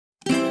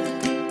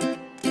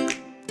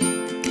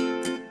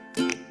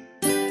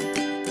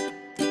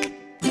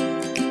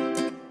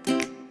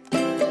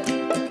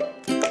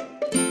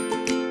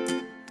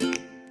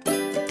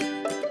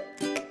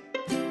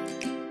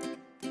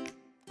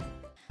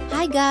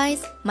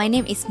guys, my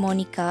name is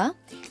Monica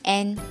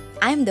and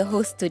I'm the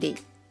host today.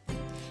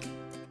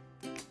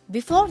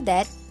 Before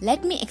that,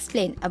 let me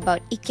explain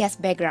about IKEA's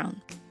background.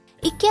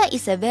 IKEA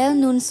is a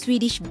well-known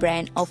Swedish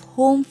brand of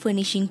home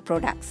furnishing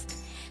products.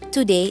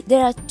 Today,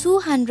 there are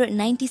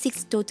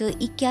 296 total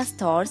IKEA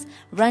stores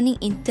running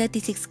in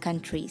 36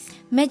 countries.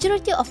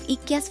 Majority of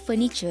IKEA's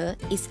furniture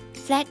is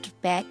flat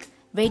pack,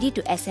 ready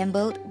to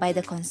assemble by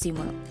the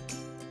consumer.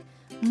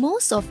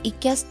 Most of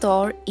IKEA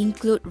stores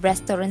include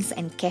restaurants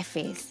and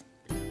cafes.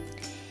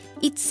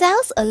 It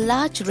sells a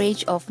large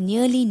range of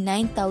nearly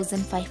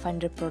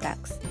 9,500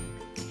 products.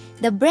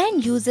 The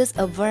brand uses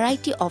a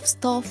variety of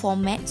store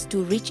formats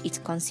to reach its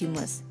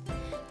consumers.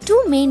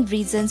 Two main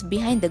reasons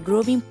behind the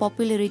growing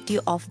popularity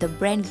of the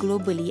brand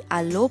globally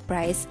are low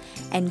price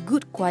and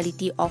good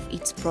quality of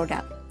its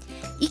product.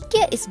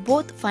 IKEA is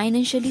both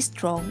financially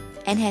strong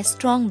and has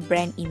strong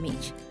brand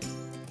image.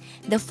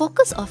 The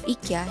focus of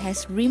IKEA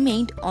has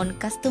remained on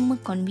customer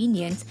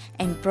convenience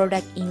and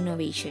product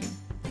innovation.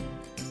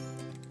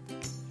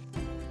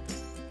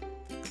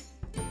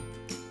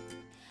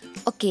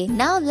 Okay,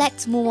 now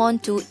let's move on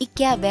to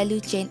IKEA value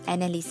chain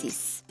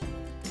analysis.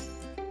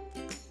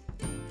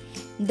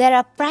 There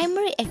are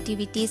primary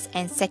activities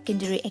and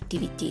secondary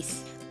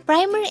activities.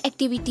 Primary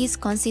activities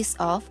consist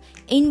of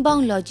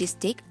inbound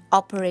logistic,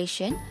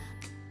 operation,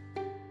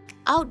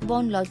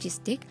 outbound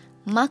logistic,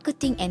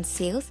 marketing and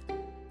sales,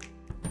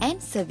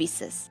 and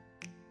services.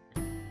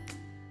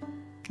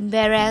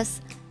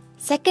 Whereas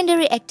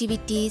secondary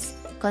activities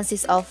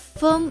consist of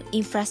firm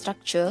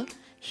infrastructure,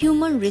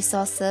 human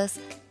resources,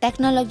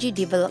 technology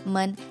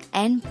development,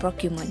 and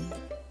procurement.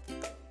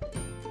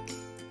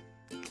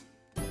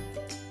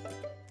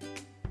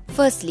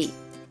 Firstly,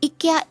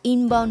 IKEA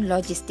inbound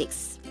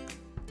logistics.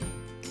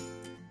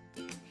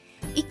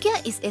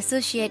 IKEA is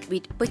associated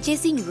with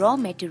purchasing raw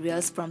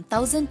materials from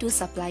 1,002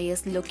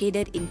 suppliers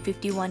located in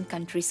 51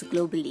 countries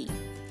globally.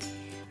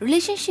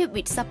 Relationships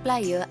with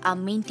suppliers are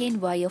maintained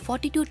via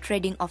 42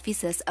 trading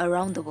offices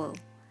around the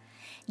world.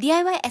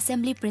 DIY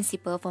assembly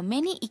principle for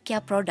many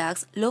IKEA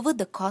products lower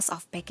the cost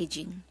of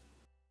packaging.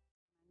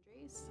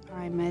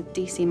 I'm a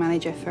DC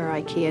manager for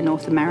IKEA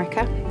North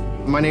America.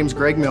 My name's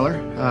Greg Miller.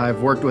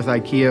 I've worked with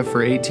IKEA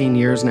for 18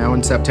 years now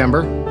in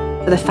September.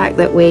 The fact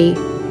that we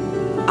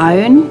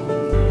own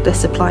the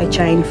supply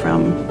chain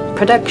from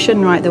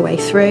production right the way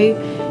through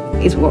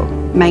is what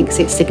makes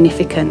it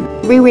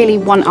significant. We really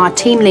want our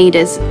team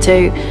leaders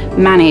to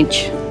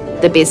manage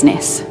the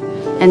business,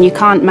 and you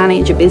can't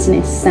manage a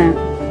business sat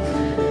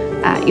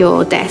at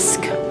your desk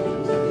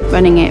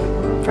running it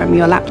from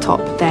your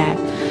laptop there.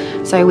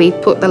 So we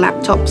put the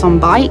laptops on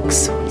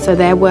bikes, so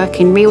they're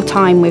working real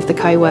time with the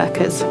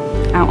co-workers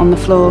out on the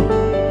floor.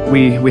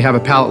 We have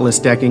a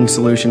palletless decking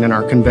solution in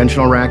our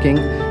conventional racking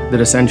that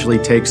essentially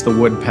takes the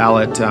wood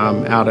pallet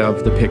out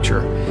of the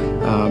picture.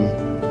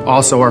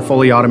 Also, our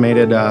fully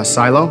automated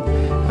silo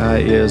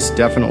is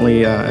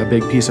definitely a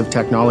big piece of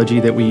technology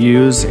that we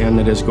use and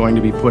that is going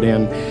to be put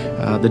in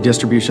the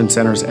distribution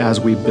centers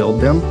as we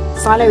build them.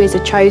 Silo is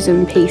a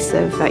chosen piece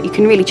of, you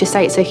can really just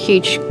say it's a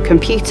huge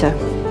computer.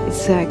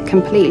 It's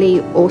completely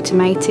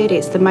automated.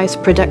 It's the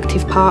most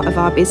productive part of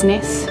our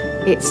business.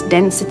 It's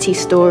density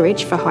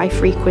storage for high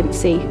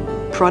frequency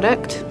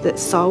product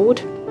that's sold.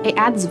 It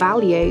adds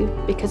value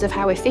because of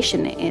how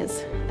efficient it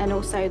is, and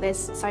also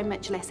there's so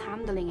much less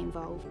handling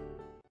involved.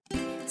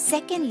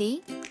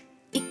 Secondly,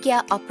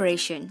 IKEA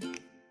operation.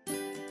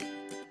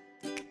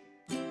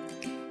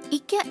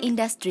 IKEA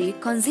industry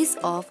consists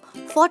of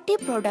 40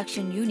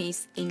 production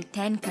units in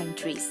 10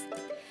 countries.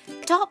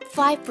 Top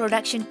 5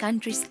 production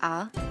countries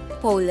are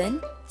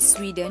Poland,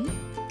 Sweden,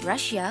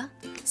 Russia,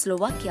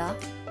 Slovakia,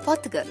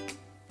 Portugal.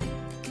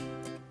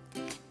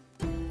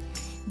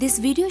 This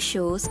video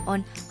shows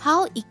on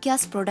how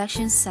IKEA's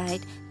production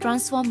site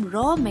transforms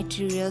raw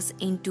materials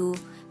into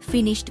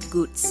finished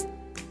goods.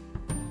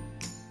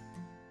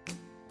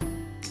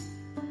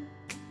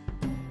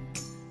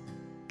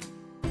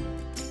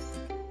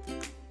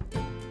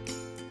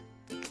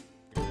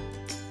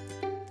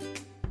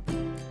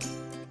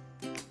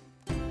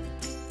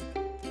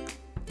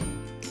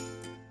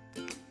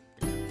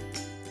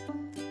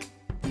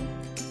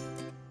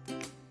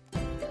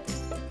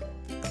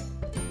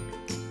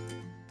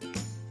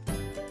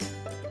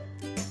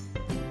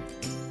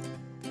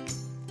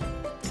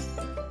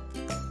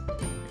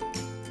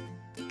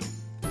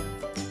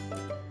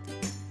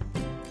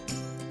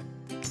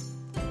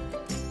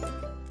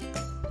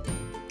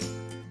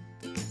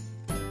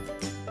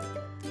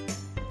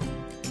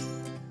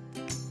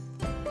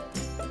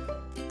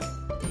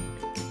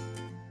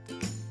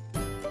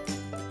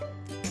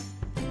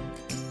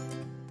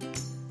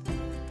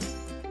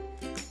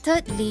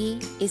 Thirdly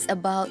is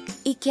about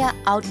IKEA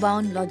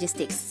outbound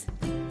logistics.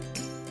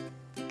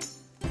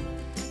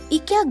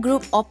 IKEA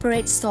Group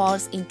operates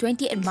stores in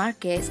 28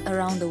 markets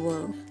around the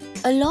world.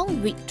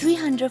 Along with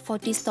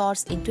 340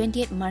 stores in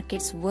 28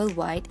 markets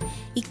worldwide,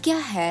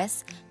 IKEA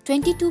has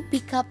 22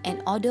 pickup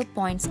and order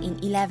points in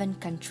 11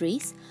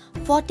 countries,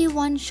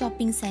 41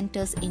 shopping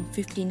centers in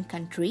 15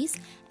 countries,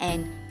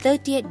 and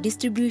 38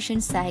 distribution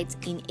sites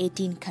in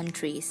 18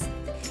 countries.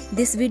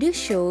 This video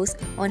shows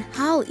on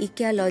how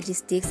IKEA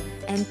logistics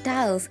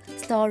entails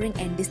storing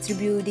and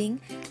distributing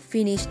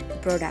finished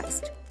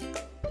products.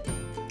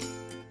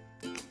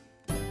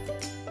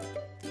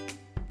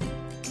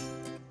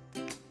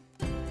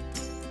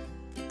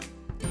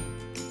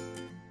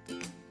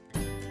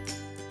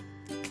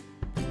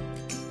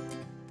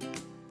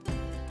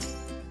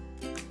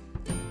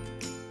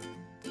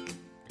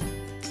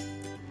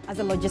 As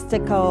a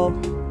logistical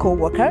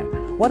co-worker,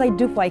 what I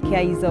do for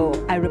IKEA is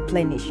I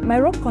replenish. My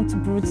role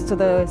contributes to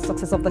the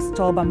success of the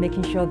store by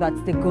making sure that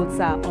the goods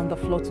are on the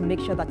floor, to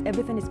make sure that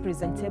everything is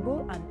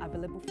presentable and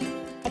available.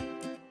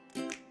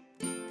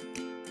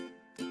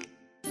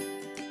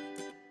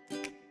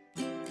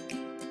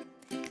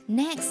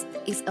 Next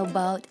is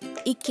about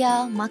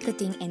IKEA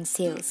marketing and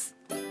sales.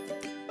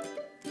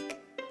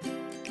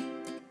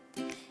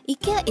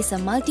 IKEA is a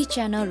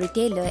multi-channel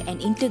retailer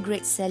and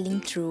integrates selling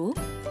through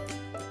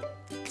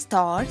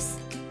stores,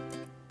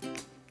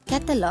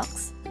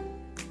 catalogs,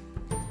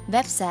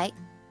 website,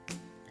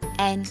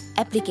 and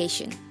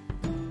application.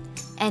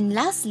 And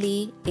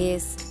lastly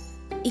is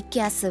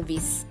IKEA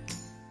service.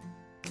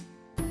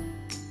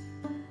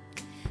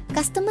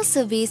 Customer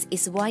service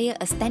is via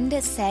a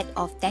standard set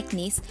of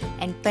techniques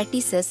and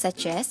practices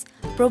such as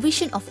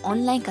provision of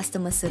online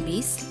customer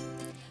service,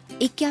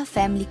 IKEA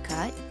family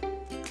card,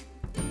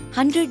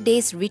 100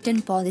 days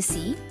return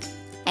policy,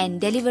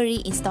 and delivery,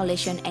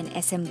 installation, and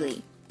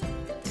assembly.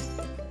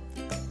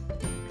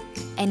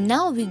 And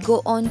now we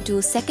go on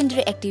to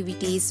secondary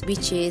activities,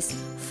 which is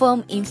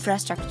firm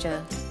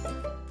infrastructure.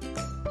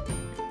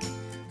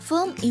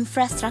 Firm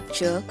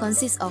infrastructure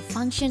consists of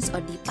functions or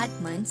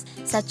departments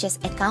such as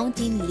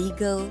accounting,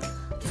 legal,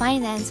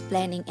 finance,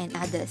 planning, and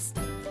others.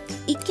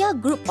 IKEA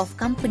Group of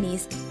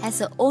companies has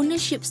an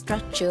ownership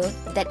structure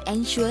that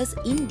ensures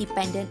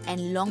independent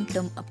and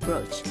long-term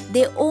approach.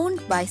 They are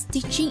owned by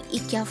Stitching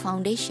IKEA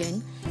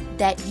Foundation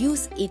that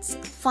use its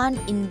fund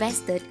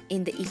invested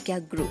in the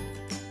IKEA Group.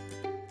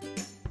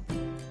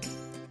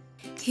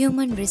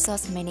 Human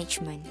resource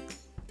management.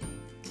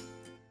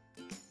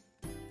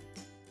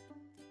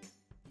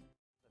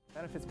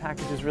 Benefits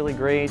package is really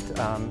great.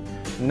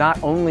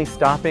 Not only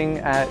stopping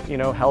at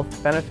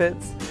health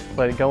benefits,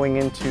 but going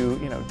into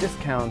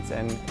discounts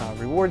and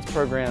rewards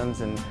programs,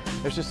 and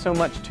there's just so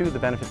much to the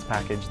benefits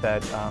package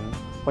that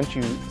once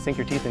you sink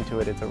your teeth into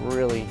it, it's a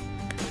really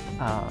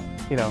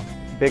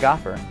big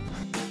offer.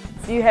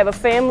 If you have a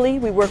family,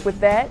 we work with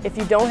that. If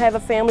you don't have a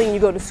family and you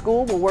go to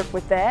school, we'll work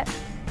with that.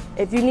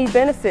 If you need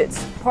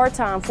benefits,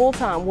 part-time,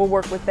 full-time, we'll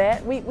work with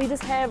that. We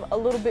just have a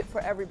little bit for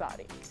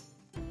everybody.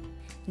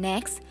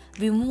 Next,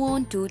 we move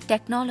on to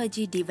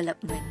technology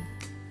development.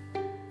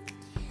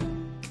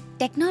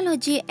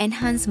 Technology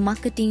enhances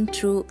marketing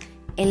through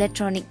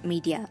electronic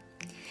media.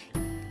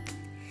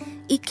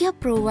 IKEA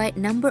provide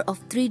number of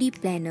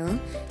 3D planner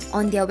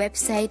on their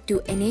website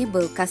to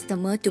enable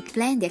customer to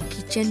plan their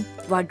kitchen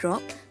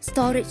wardrobe,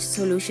 storage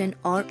solution,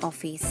 or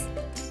office.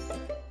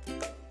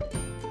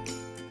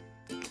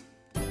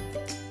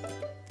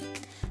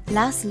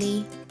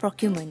 Lastly,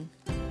 procurement.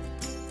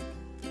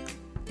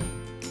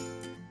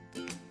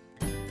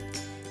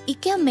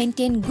 IKEA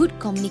maintain good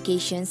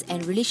communications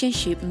and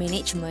relationship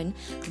management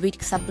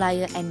with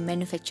supplier and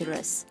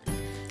manufacturers.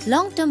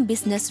 Long-term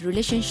business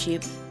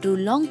relationship through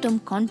long-term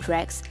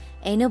contracts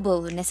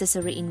enable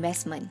necessary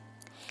investment.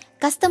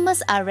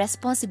 Customers are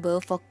responsible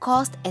for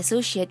costs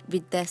associated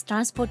with the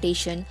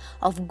transportation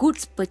of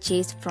goods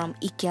purchased from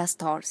IKEA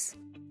stores.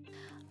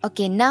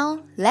 Okay,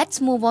 now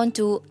let's move on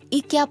to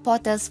IKEA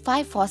Porter's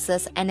 5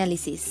 forces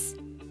analysis.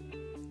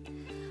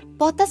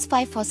 Porter's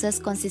 5 forces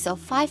consists of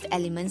 5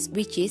 elements,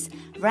 which is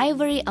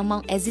rivalry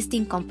among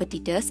existing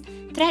competitors,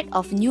 threat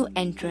of new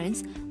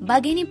entrants,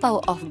 bargaining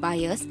power of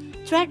buyers,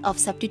 threat of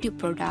substitute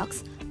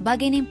products,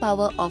 bargaining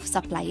power of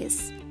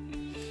suppliers.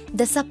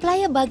 The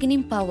supplier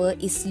bargaining power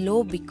is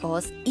low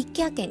because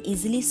IKEA can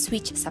easily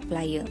switch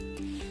supplier.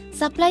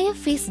 Supplier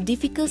face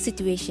difficult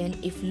situation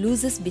if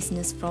loses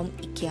business from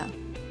IKEA.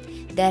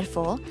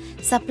 Therefore,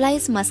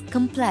 suppliers must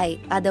comply,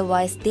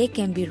 otherwise they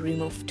can be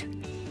removed.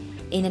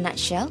 In a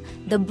nutshell,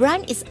 the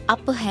brand is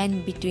upper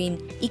hand between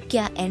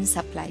IKEA and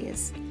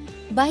suppliers.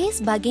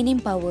 Buyers' bargaining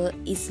power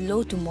is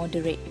low to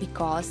moderate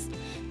because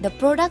the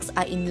products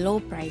are in low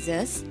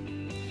prices,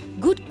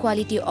 good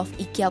quality of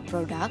IKEA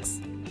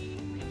products,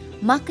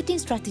 marketing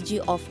strategy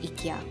of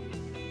IKEA.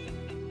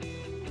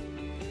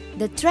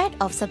 The threat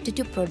of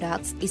substitute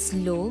products is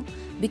low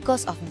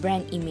because of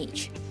brand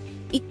image.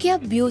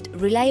 IKEA built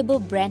reliable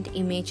brand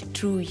image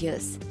through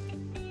years.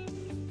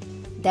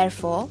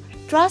 Therefore,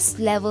 trust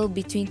level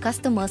between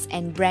customers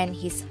and brand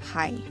is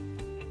high.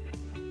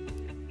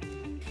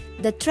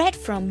 The threat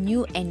from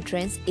new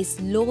entrants is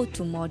low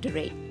to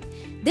moderate.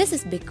 This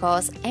is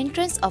because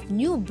entrance of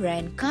new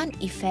brand can't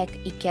affect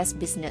IKEA's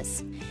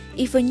business.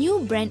 If a new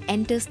brand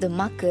enters the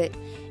market,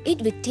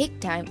 it will take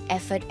time,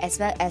 effort as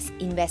well as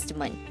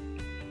investment.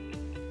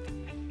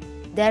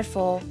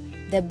 Therefore,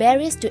 the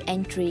barriers to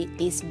entry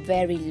is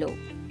very low.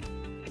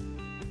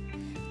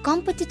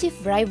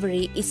 Competitive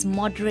rivalry is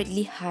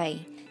moderately high.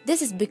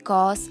 This is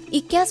because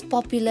IKEA's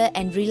popular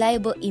and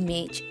reliable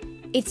image,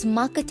 its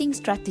marketing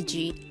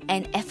strategy,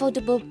 and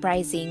affordable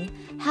pricing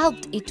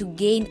helped it to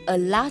gain a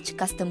large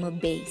customer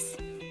base.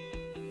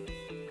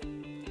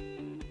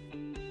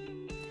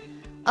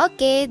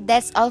 Okay,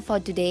 that's all for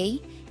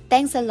today.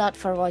 Thanks a lot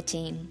for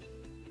watching.